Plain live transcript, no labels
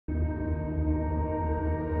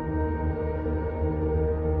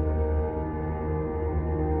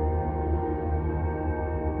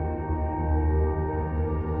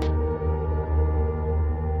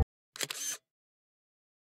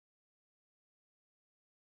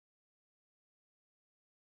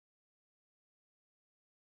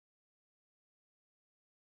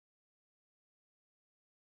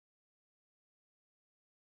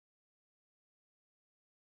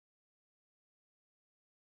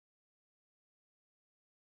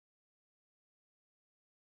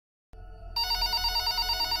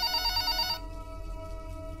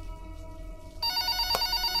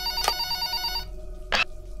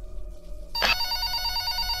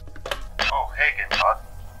Hey Genbot,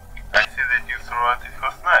 I see that you survived the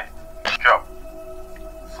first night. Good job.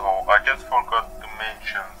 So I just forgot to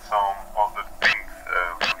mention some of the things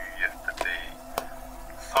for you yesterday.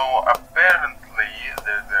 So apparently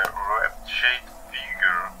there's a red-shaped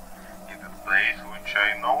figure in the place which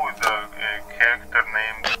I know is a character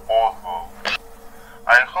named Oswald.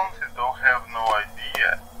 I honestly don't have no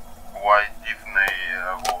idea why Disney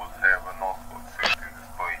would have an Oswald suit in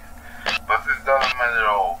this place, but this doesn't matter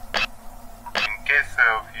at all. In case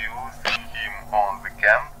of you see him on the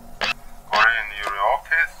cam or in your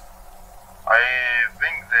office, I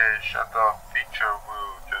think the shut-off feature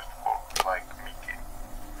will just work like Mickey.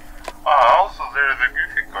 Also there is a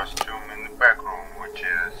Goofy costume in the back room, which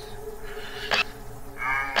is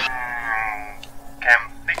Cam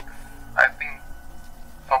 6, I think.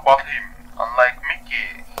 So about him, unlike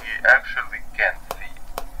Mickey, he actually can't see.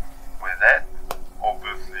 With that,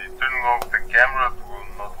 obviously turning off the cameras will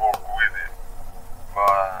not work with it.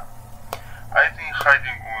 But I think hiding